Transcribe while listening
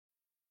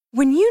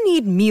When you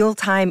need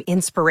mealtime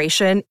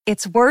inspiration,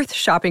 it's worth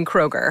shopping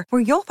Kroger,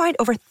 where you'll find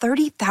over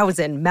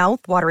 30,000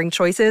 mouth-watering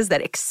choices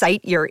that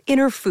excite your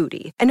inner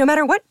foodie. And no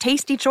matter what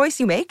tasty choice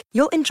you make,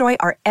 you'll enjoy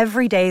our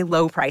everyday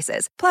low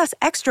prices, plus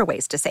extra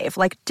ways to save,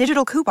 like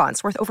digital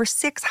coupons worth over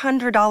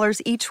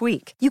 $600 each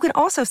week. You can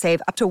also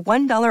save up to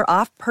 $1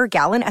 off per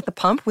gallon at the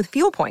pump with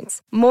fuel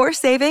points. More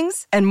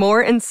savings and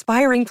more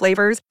inspiring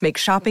flavors make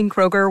shopping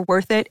Kroger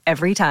worth it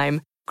every time.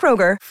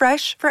 Kroger,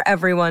 fresh for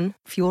everyone.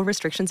 Fuel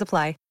restrictions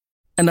apply.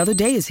 Another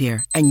day is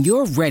here, and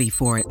you're ready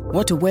for it.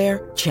 What to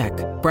wear? Check.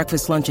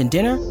 Breakfast, lunch, and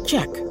dinner?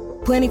 Check.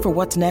 Planning for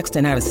what's next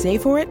and how to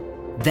save for it?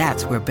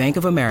 That's where Bank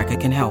of America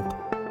can help.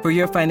 For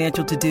your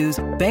financial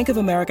to-dos, Bank of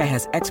America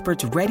has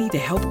experts ready to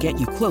help get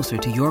you closer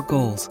to your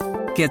goals.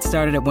 Get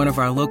started at one of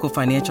our local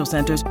financial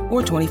centers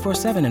or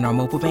 24/7 in our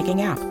mobile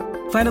banking app.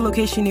 Find a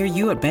location near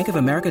you at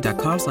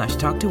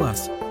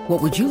bankofamerica.com/talktous.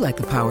 What would you like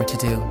the power to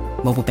do?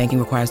 Mobile banking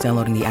requires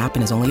downloading the app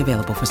and is only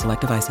available for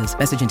select devices.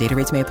 Message and data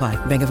rates may apply.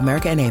 Bank of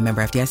America N.A.,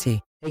 member FDIC.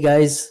 Hey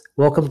guys,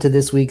 welcome to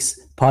this week's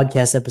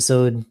podcast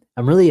episode.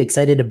 I'm really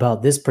excited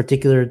about this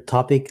particular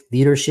topic,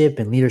 leadership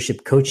and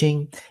leadership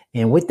coaching.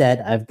 And with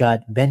that, I've got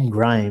Ben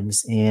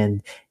Grimes,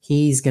 and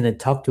he's going to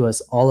talk to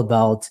us all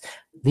about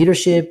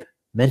leadership,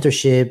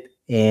 mentorship,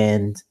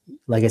 and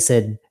like I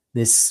said,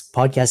 this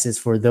podcast is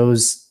for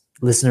those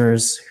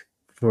listeners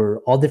for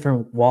all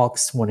different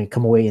walks, want to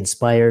come away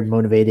inspired,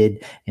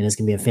 motivated, and it's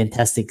going to be a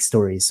fantastic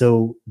story.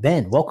 So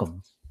Ben,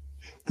 welcome.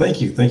 Thank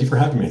you. Thank you for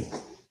having me.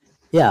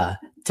 Yeah.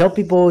 Tell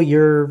people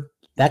your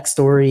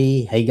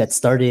backstory, how you got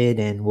started,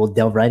 and we'll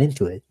delve right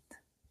into it.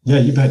 Yeah,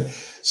 you bet.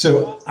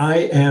 So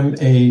I am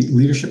a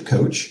leadership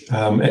coach,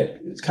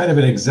 it's kind of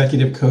an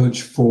executive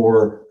coach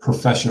for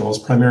professionals,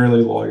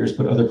 primarily lawyers,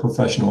 but other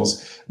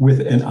professionals, with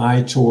an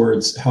eye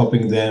towards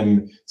helping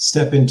them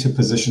step into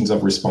positions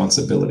of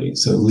responsibility,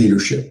 so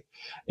leadership.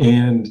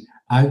 And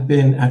I've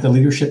been at the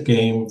leadership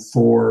game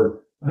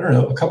for,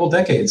 a couple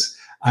decades.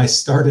 I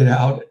started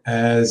out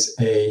as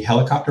a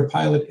helicopter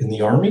pilot in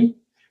the Army,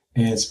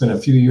 and spent a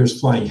few years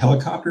flying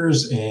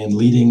helicopters and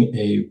leading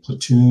a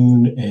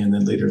platoon, and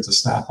then later as a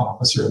staff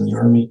officer in the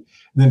Army,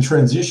 and then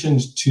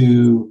transitioned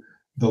to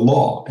the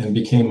law and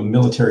became a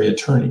military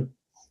attorney,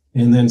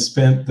 and then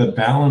spent the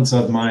balance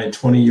of my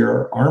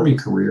 20-year Army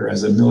career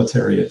as a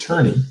military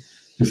attorney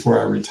before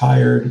I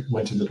retired,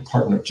 went to the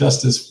Department of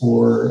Justice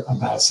for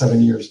about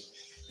 7 years,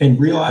 and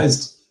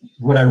realized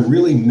what I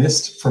really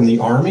missed from the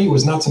Army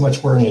was not so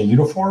much wearing a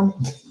uniform,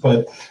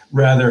 but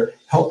rather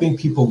helping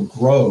people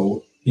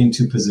grow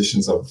into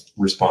positions of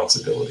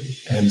responsibility.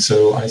 And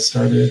so I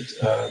started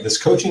this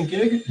coaching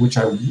gig, which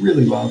I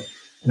really love.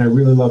 And I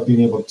really love being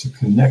able to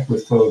connect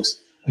with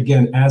folks,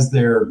 again, as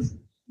they're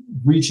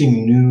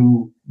reaching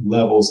new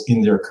levels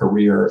in their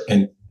career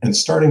and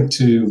starting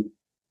to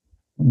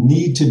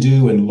need to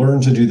do and learn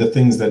to do the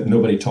things that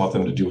nobody taught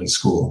them to do in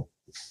school.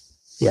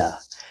 Yeah.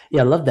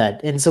 Yeah, I love that.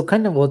 And so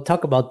kind of we'll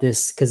talk about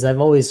this because I've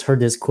always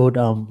heard this quote,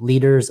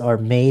 leaders are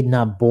made,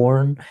 not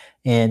born.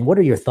 And what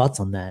are your thoughts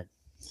on that?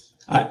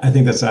 I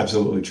think that's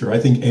absolutely true. I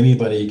think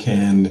anybody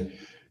can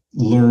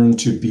learn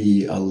to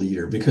be a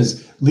leader,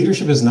 because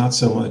leadership is not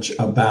so much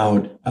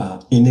about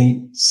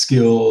innate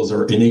skills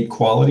or innate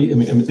quality. I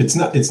mean, it's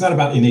not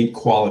about innate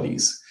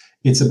qualities.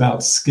 It's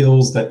about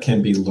skills that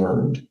can be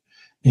learned.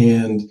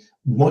 And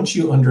once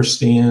you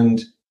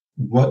understand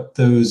what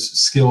those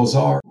skills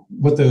are,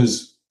 what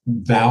those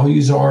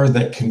values are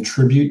that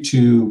contribute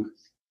to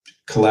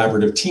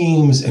collaborative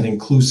teams and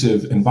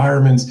inclusive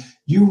environments,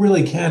 you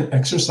really can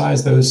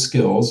exercise those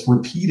skills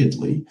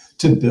repeatedly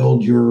to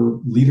build your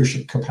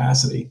leadership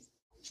capacity.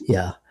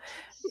 Yeah.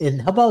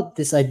 And how about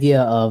this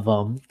idea of,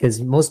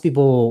 because most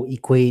people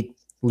equate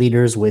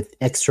leaders with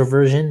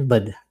extroversion,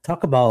 but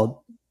talk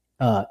about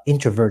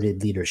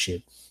introverted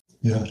leadership.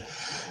 Yeah.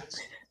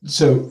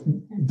 So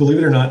believe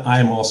it or not, I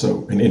am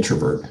also an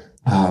introvert.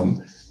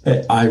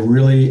 I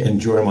really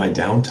enjoy my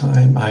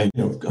downtime.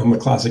 I'm a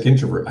classic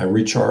introvert. I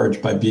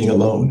recharge by being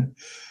alone.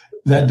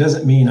 That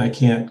doesn't mean I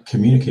can't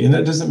communicate. And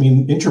that doesn't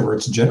mean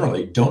introverts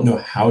generally don't know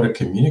how to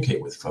communicate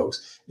with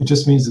folks. It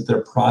just means that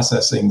they're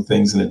processing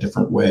things in a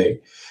different way.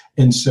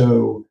 And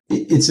so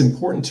it's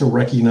important to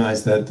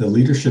recognize that the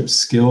leadership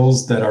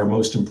skills that are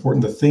most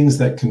important, the things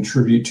that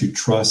contribute to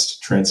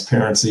trust,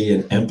 transparency,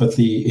 and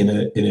empathy in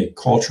a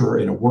culture,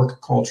 in a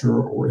work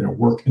culture, or in a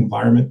work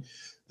environment,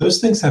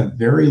 those things have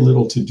very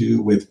little to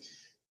do with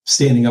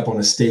standing up on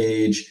a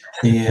stage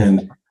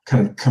and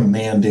kind of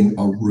commanding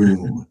a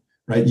room.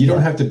 Right? You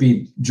don't have to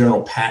be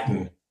General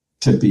Patton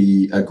to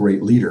be a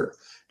great leader.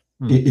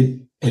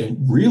 And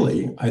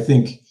really, I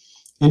think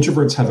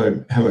introverts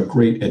have a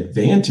great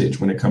advantage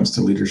when it comes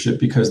to leadership,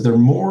 because they're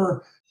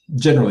more,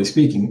 generally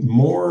speaking,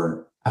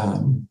 more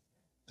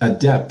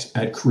adept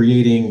at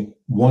creating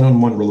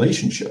one-on-one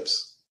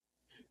relationships.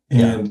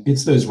 And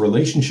it's those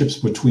relationships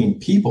between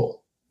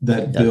people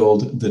that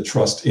build the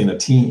trust in a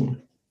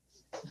team.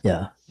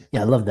 Yeah.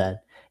 Yeah, I love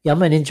that. Yeah,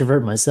 I'm an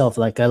introvert myself.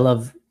 Like I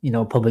love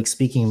public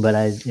speaking, but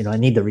I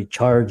need to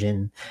recharge,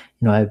 and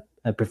I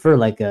prefer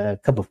like a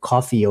cup of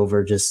coffee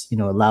over just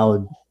a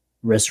loud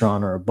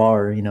restaurant or a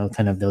bar,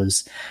 kind of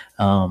those.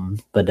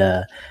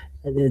 But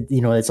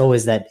it's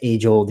always that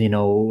age old,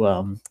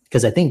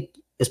 because I think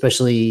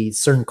especially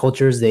certain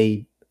cultures,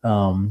 they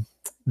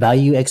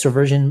value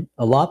extroversion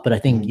a lot, but I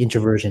think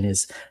introversion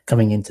is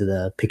coming into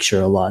the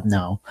picture a lot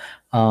now.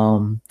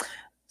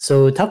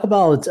 So talk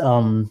about,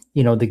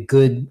 the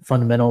good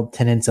fundamental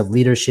tenets of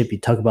leadership. You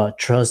talk about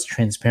trust,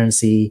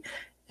 transparency,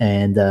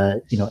 and,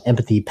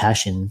 empathy,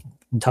 passion.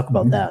 Talk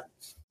about that.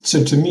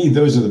 So to me,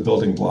 those are the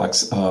building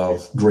blocks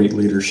of great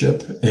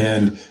leadership.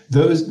 And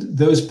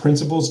those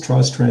principles,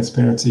 trust,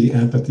 transparency,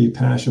 empathy,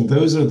 passion,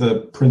 those are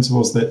the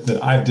principles that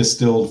I've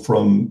distilled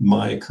from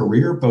my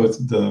career,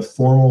 both the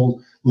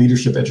formal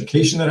leadership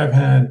education that I've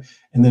had,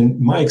 and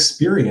then my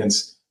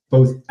experience,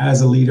 both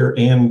as a leader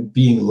and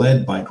being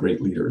led by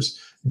great leaders.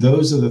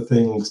 Those are the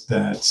things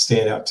that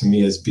stand out to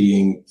me as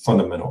being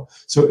fundamental.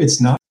 So it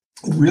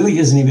really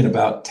isn't even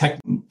about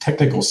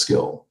technical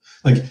skill.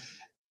 Like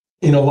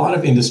in a lot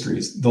of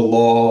industries, the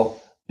law,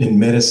 in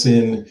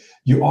medicine,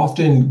 you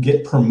often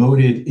get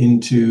promoted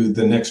into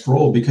the next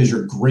role because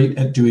you're great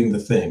at doing the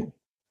thing,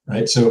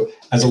 right? So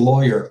as a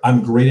lawyer,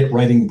 I'm great at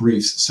writing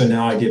briefs, so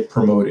now I get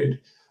promoted.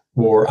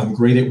 Or I'm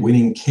great at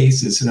winning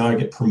cases, so now I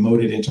get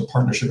promoted into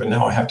partnership, and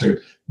now I have to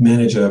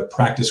manage a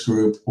practice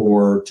group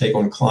or take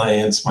on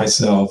clients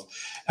myself.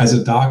 As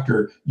a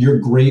doctor, you're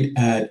great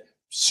at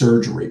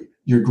surgery.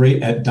 You're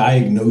great at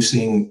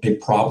diagnosing a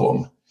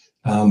problem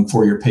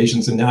for your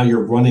patients, and now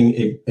you're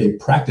running a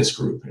practice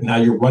group, and now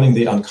you're running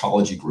the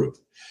oncology group.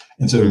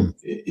 And so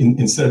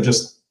instead of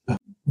just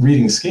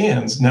reading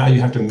scans, now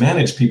you have to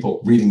manage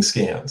people reading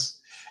scans.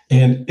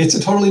 And it's a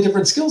totally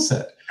different skill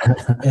set.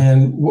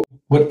 And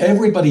what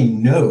everybody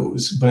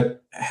knows,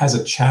 but has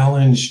a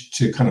challenge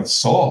to kind of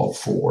solve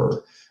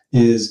for,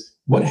 is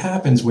what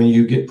happens when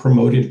you get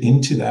promoted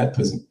into that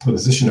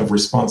position of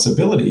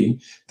responsibility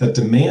that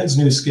demands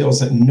new skills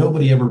that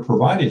nobody ever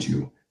provided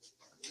you.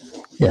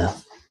 Yeah.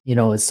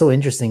 It's so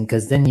interesting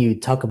because then you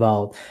talk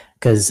about,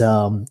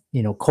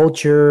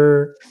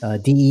 culture,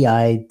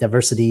 DEI,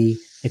 diversity,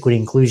 equity,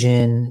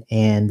 inclusion,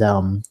 and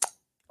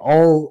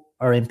all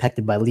are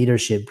impacted by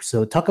leadership.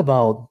 So talk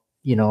about,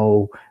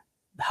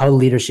 how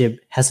leadership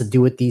has to do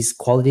with these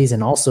qualities,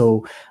 and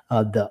also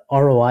the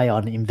ROI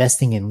on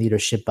investing in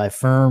leadership by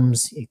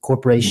firms,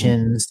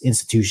 corporations,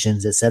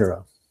 institutions,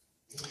 etc.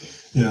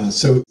 Yeah.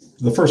 So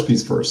the first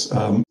piece first.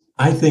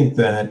 I think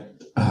that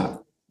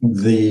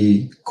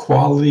the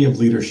quality of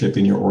leadership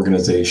in your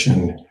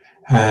organization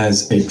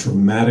has a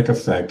dramatic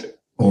effect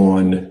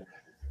on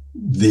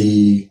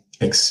the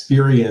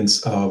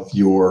experience of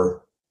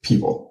your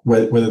people,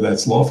 whether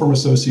that's law firm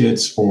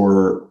associates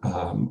or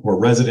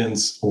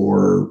residents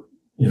or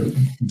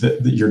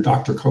your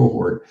doctor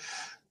cohort.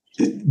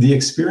 The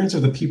experience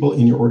of the people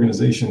in your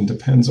organization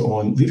depends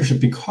on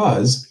leadership,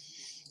 because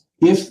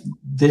if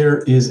there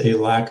is a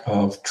lack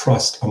of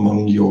trust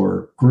among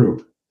your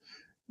group,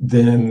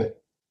 then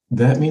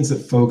that means that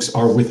folks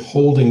are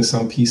withholding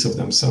some piece of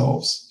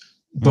themselves,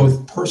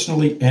 both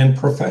personally and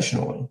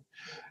professionally.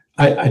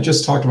 I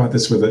just talked about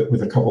this with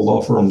a couple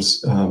law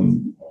firms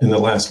in the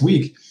last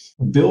week.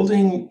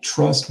 Building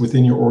trust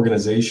within your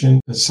organization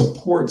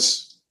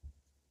supports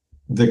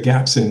the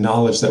gaps in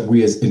knowledge that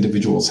we as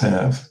individuals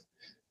have.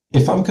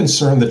 If I'm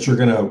concerned that you're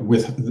going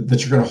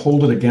to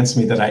hold it against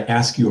me, that I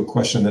ask you a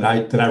question, that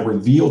I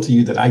reveal to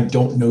you that I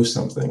don't know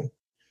something,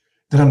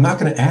 then I'm not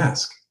going to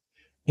ask.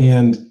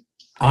 And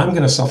I'm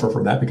going to suffer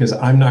for that because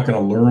I'm not going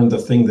to learn the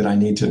thing that I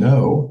need to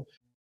know.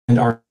 And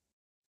our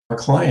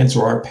clients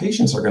or our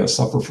patients are going to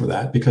suffer for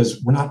that because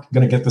we're not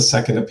going to get the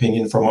second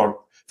opinion from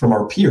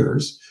our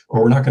peers,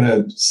 or we're not going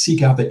to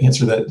seek out the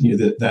answer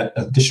that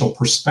additional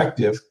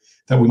perspective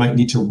that we might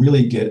need to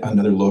really get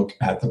another look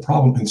at the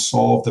problem and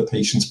solve the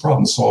patient's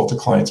problem, solve the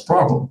client's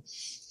problem.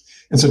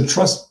 And so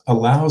trust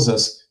allows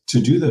us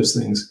to do those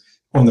things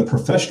on the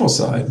professional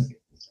side.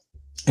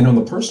 And on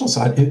the personal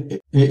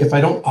side, if I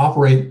don't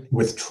operate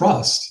with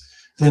trust,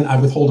 then I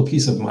withhold a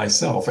piece of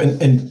myself.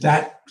 And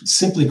that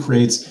simply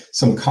creates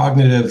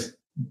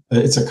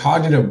it's a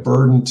cognitive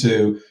burden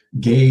to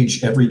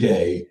gauge every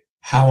day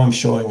how I'm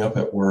showing up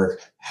at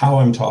work, how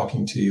I'm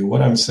talking to you,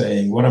 what I'm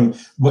saying,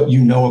 what you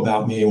know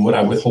about me, and what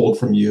I withhold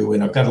from you.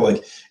 And I've got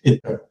a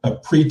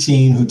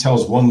preteen who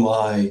tells one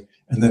lie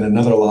and then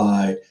another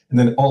lie, and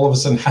then all of a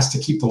sudden has to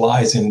keep the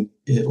lies in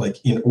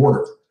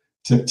order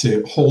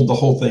to hold the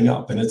whole thing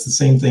up. And it's the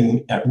same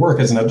thing at work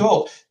as an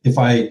adult. If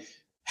I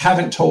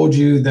haven't told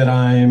you that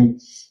I'm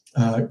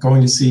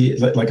going to see,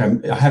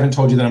 I haven't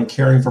told you that I'm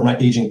caring for my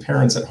aging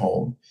parents at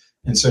home,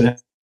 and so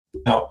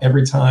now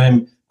every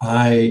time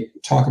I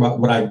talk about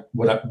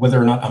whether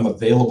or not I'm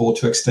available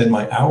to extend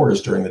my hours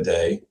during the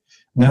day,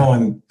 now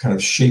I'm kind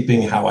of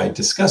shaping how I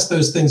discuss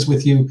those things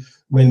with you,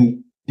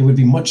 when it would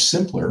be much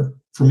simpler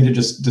for me to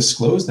just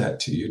disclose that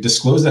to you,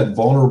 disclose that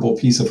vulnerable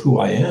piece of who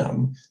I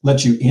am,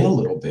 let you in a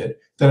little bit,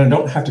 then I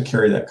don't have to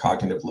carry that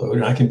cognitive load,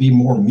 and I can be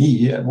more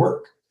me at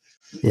work.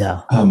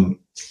 Yeah. And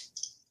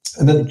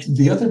then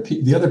the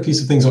other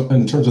piece of things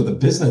in terms of the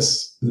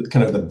business,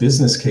 kind of the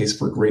business case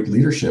for great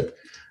leadership,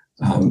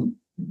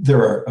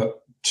 there are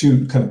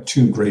two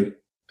great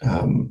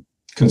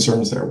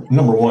concerns there.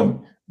 Number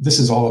one, this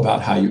is all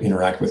about how you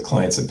interact with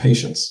clients and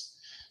patients.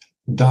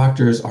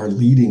 Doctors are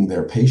leading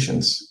their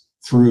patients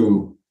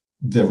through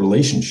the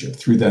relationship,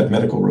 through that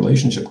medical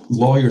relationship.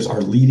 Lawyers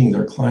are leading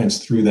their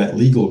clients through that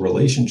legal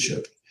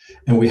relationship.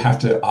 And we have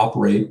to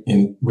operate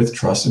with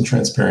trust and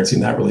transparency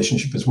in that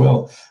relationship as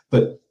well.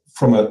 But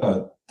from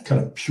a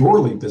kind of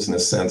purely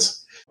business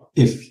sense,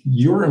 if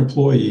your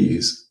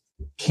employees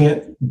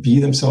can't be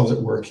themselves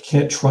at work,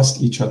 can't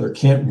trust each other,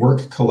 can't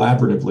work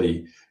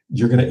collaboratively,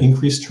 you're going to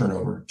increase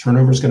turnover.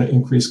 Turnover is going to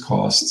increase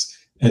costs.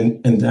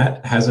 And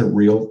that has a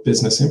real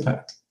business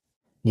impact.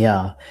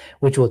 Yeah,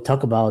 which we'll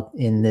talk about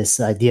in this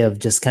idea of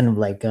just kind of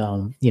like,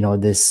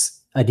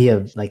 this idea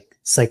of like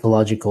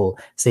psychological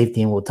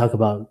safety. And we'll talk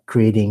about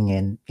creating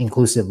an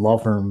inclusive law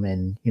firm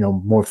and,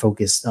 more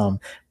focused.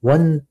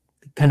 One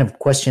kind of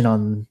question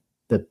on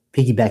the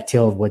piggyback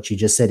tail of what you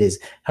just said is,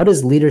 how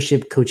does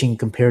leadership coaching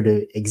compare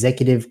to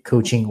executive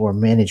coaching or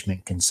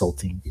management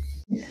consulting?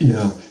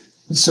 Yeah.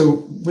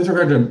 So with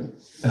regard to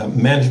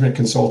management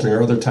consulting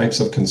or other types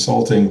of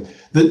consulting,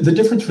 the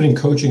difference between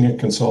coaching and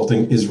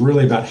consulting is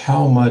really about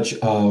how much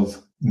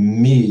of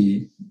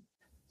me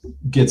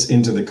gets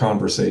into the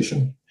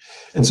conversation.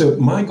 And so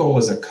my goal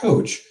as a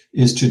coach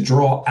is to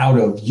draw out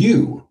of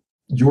you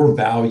your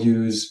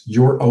values,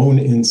 your own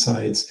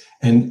insights,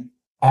 and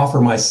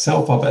offer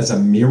myself up as a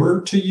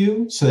mirror to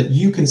you so that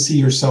you can see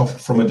yourself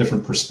from a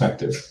different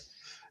perspective.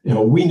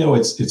 We know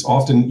it's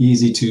often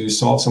easy to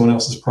solve someone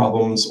else's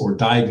problems or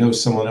diagnose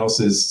someone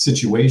else's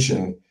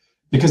situation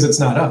because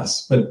it's not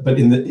us. But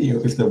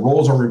if the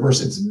roles are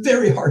reversed, it's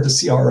very hard to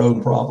see our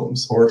own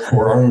problems or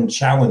our own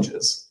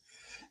challenges.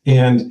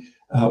 And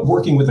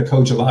working with a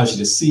coach allows you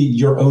to see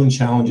your own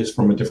challenges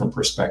from a different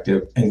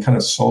perspective and kind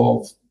of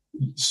solve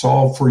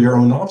for your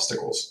own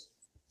obstacles.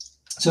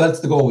 So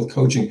that's the goal with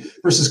coaching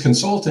versus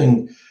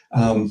consulting.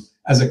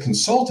 As a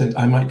consultant,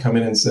 I might come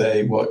in and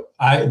say, well,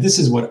 this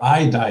is what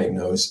I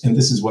diagnose, and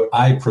this is what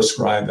I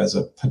prescribe as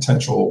a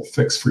potential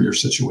fix for your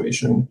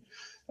situation.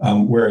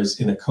 Whereas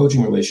in a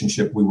coaching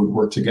relationship, we would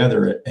work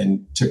together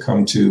and to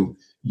come to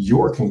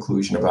your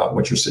conclusion about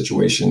what your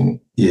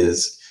situation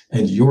is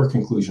and your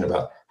conclusion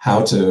about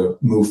how to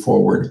move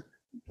forward,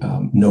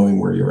 knowing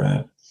where you're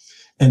at.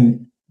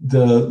 And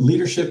the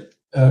leadership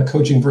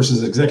coaching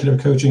versus executive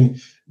coaching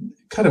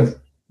kind of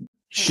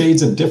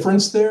shades of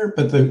difference there,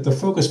 but the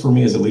focus for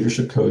me as a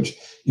leadership coach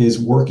is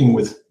working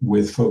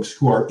with folks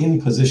who are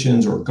in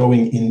positions or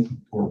going in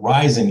or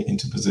rising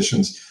into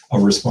positions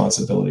of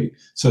responsibility.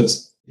 So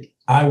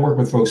I work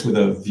with folks with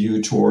a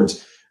view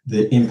towards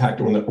the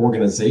impact on the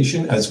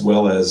organization as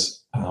well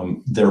as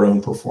their own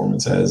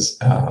performance as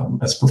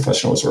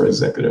professionals or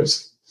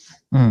executives.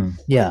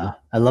 Yeah,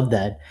 I love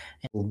that.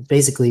 And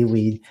basically,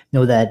 we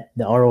know that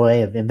the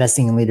ROI of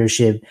investing in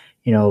leadership,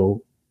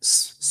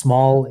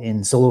 small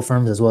in solo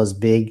firms as well as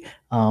big,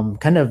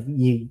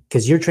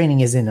 because your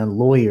training is in a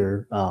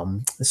lawyer.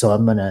 So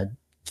I'm going to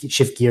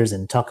shift gears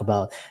and talk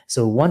about.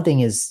 So one thing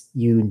is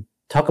you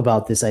talk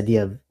about this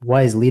idea of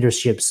why is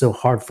leadership so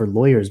hard for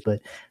lawyers, but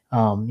a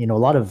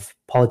lot of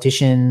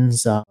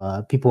politicians,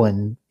 people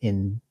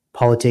in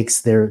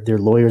politics, they're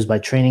lawyers by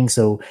training.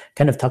 So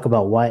kind of talk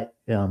about why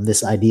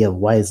this idea of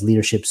why is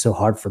leadership so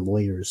hard for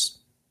lawyers.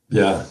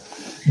 Yeah.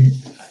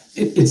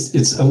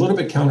 It's a little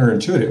bit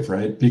counterintuitive,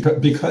 right?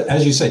 Because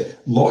as you say,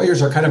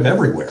 lawyers are kind of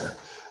everywhere.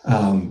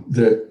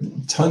 There are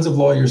tons of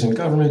lawyers in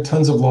government,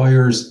 tons of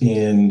lawyers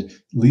in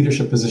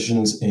leadership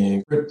positions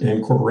in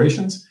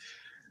corporations.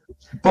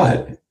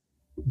 But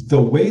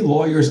the way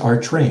lawyers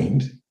are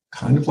trained,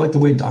 kind of like the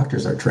way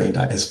doctors are trained,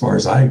 as far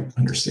as I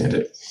understand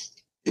it,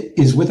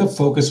 is with a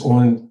focus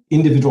on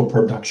individual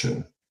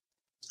production.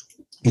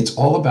 It's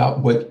all about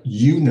what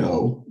you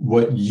know,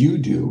 what you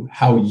do,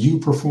 how you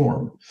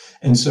perform.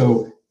 And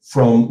so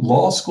from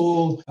law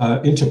school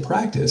into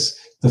practice,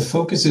 the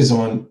focus is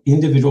on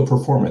individual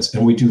performance.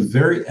 And we do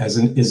as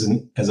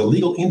a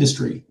legal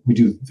industry, we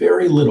do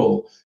very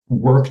little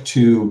work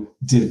to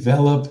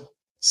develop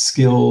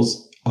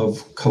skills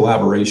of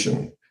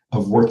collaboration,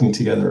 of working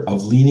together,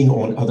 of leaning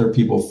on other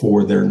people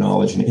for their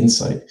knowledge and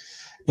insight.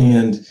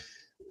 And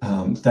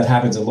that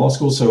happens in law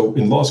school. So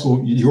in law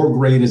school, your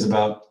grade is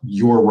about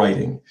your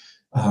writing.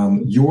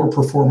 Your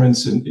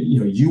performance, and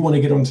you want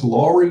to get onto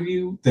law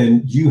review,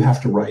 then you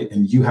have to write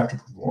and you have to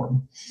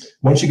perform.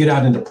 Once you get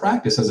out into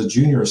practice as a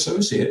junior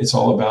associate, it's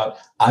all about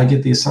I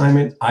get the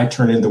assignment, I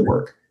turn in the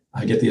work.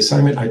 I get the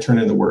assignment, I turn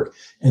in the work.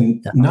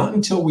 And not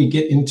until we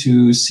get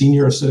into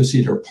senior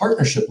associate or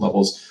partnership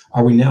levels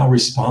are we now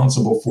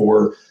responsible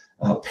for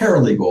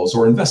paralegals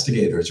or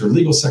investigators or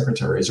legal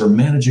secretaries or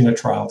managing a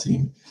trial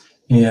team.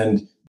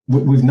 And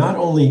we've not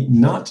only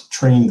not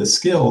trained the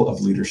skill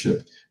of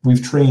leadership,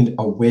 we've trained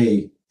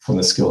away from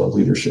the skill of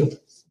leadership.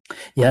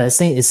 Yeah, it's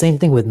same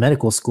thing with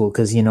medical school,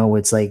 because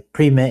it's like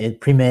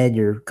pre-med,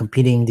 you're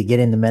competing to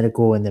get into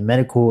medical, and then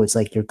medical, it's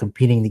like you're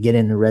competing to get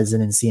into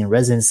residency, and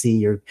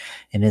residency,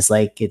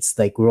 it's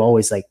like we're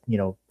always like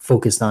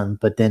focused on.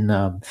 But then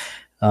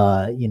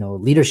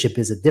leadership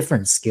is a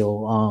different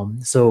skill.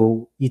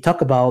 So you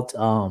talk about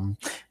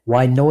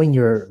why knowing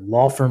your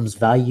law firm's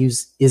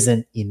values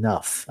isn't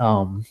enough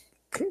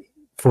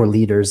for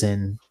leaders,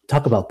 and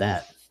talk about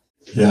that.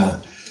 Yeah,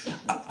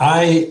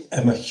 I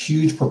am a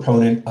huge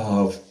proponent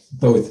of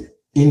both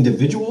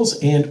individuals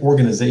and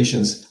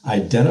organizations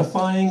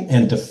identifying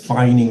and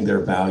defining their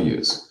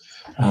values.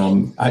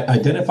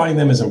 Identifying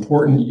them is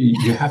important.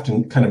 You have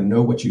to kind of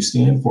know what you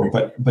stand for,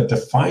 but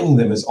defining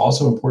them is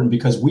also important,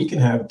 because we can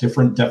have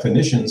different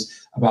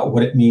definitions about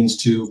what it means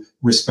to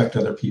respect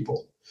other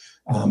people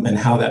and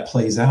how that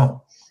plays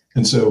out.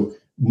 And so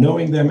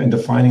knowing them and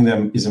defining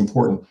them is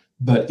important.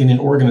 But in an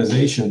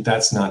organization,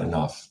 that's not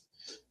enough.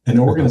 An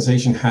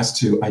organization has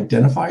to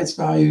identify its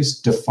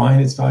values, define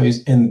its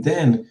values, and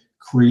then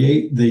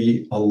create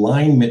the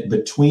alignment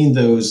between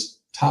those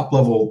top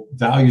level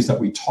values that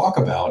we talk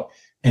about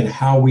and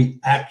how we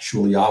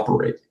actually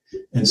operate.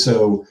 And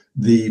so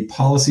the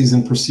policies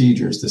and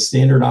procedures, the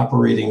standard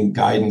operating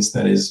guidance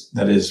that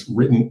is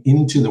written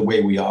into the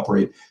way we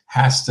operate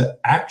has to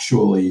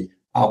actually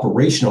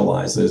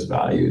operationalize those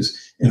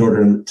values in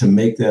order to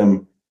make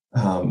them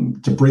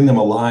to bring them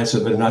alive, so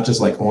they're not just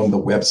like on the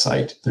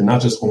website. They're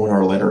not just on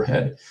our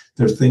letterhead.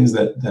 They're things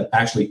that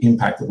actually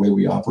impact the way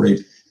we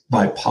operate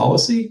by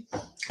policy.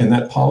 And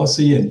that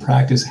policy and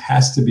practice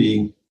has to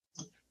be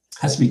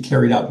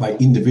carried out by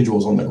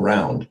individuals on the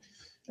ground.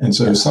 And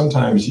so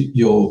sometimes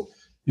you'll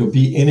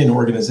be in an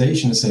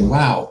organization and say,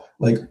 wow,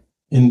 like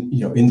in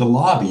the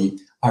lobby,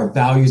 our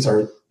values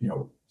are,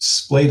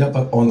 splayed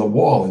up on the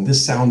wall, and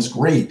this sounds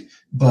great.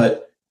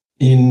 But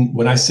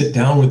when I sit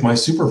down with my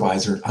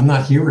supervisor, I'm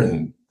not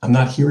hearing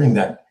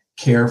that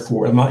care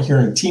for, I'm not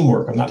hearing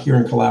teamwork. I'm not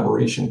hearing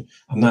collaboration.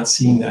 I'm not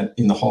seeing that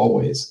in the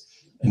hallways.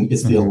 And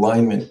it's the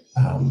alignment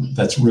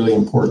that's really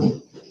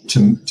important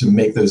to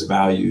make those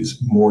values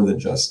more than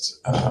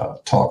just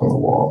talk on the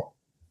wall.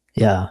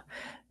 Yeah.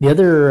 The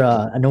other,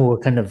 I know we're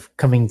kind of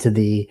coming to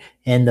the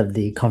end of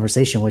the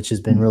conversation, which has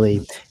been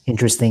really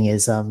interesting,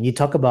 is you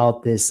talk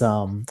about this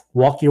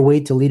walk your way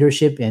to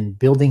leadership and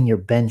building your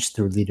bench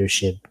through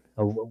leadership.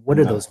 What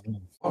do those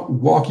mean?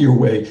 Walk your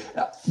way.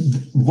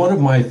 One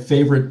of my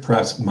favorite,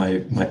 perhaps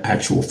my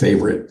actual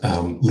favorite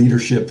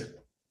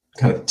leadership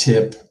kind of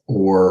tip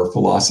or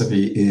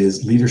philosophy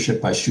is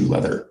leadership by shoe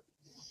leather.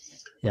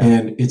 Yeah.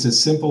 And it's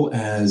as simple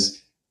as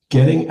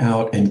getting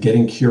out and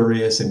getting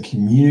curious and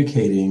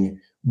communicating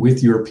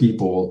with your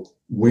people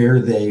where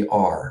they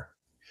are.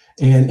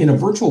 And in a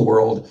virtual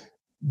world,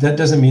 that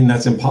doesn't mean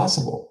that's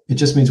impossible. It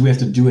just means we have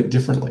to do it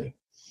differently.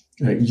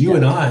 You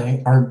and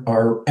I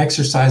are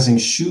exercising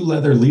shoe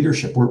leather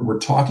leadership. We're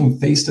talking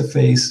face to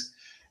face,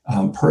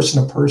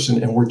 person to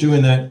person, and we're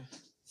doing that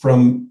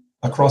from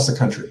across the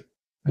country.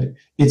 Right?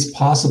 It's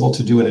possible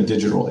to do in a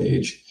digital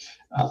age,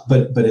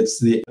 but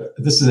this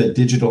is a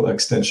digital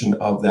extension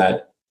of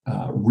that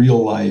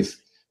real life.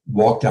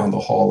 Walk down the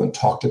hall and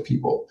talk to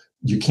people.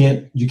 You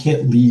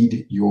can't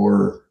lead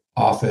your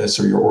office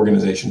or your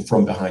organization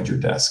from behind your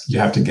desk. You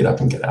have to get up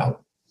and get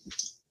out.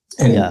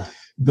 And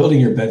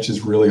building your bench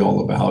is really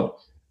all about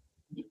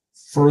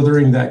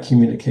furthering that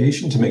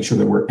communication to make sure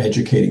that we're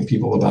educating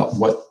people about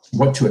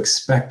what to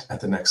expect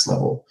at the next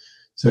level.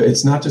 So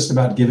it's not just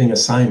about giving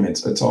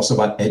assignments. It's also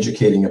about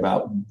educating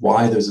about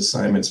why those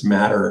assignments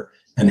matter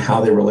and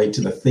how they relate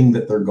to the thing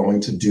that they're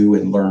going to do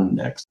and learn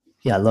next.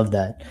 Yeah, I love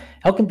that.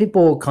 How can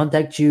people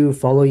contact you,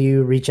 follow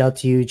you, reach out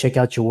to you, check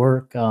out your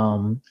work,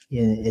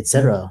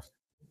 etc.?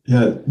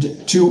 Yeah,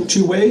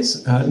 two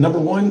ways. Number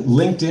one,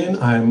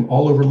 LinkedIn. I'm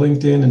all over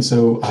LinkedIn. And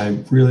so I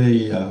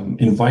really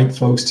invite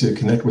folks to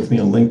connect with me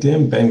on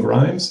LinkedIn, Ben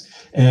Grimes,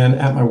 and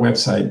at my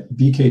website,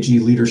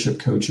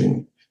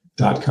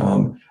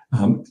 bkgleadershipcoaching.com.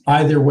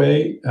 Either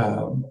way,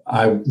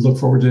 I look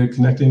forward to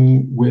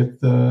connecting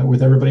with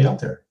everybody out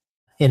there.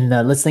 And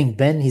let's thank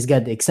Ben. He's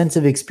got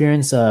extensive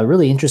experience,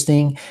 really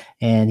interesting,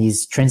 and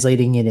he's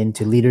translating it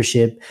into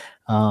leadership,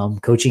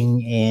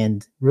 coaching,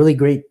 and really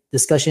great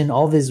discussion.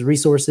 All of his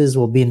resources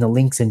will be in the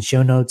links and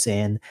show notes.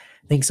 And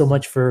thanks so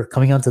much for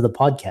coming onto the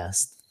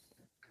podcast.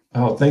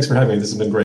 Oh, thanks for having me. This has been great.